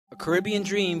Caribbean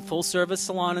Dream full-service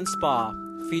salon and spa,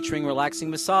 featuring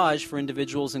relaxing massage for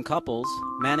individuals and couples,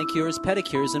 manicures,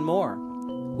 pedicures, and more.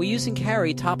 We use and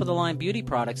carry top-of-the-line beauty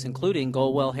products including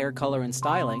Goldwell hair color and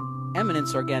styling,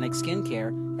 Eminence organic skincare,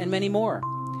 and many more.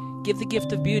 Give the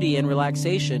gift of beauty and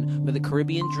relaxation with a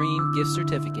Caribbean Dream gift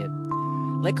certificate.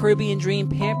 Let Caribbean Dream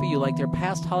pamper you like their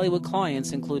past Hollywood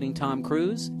clients including Tom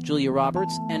Cruise, Julia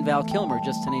Roberts, and Val Kilmer,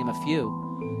 just to name a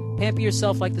few. Pamper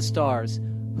yourself like the stars.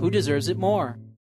 Who deserves it more?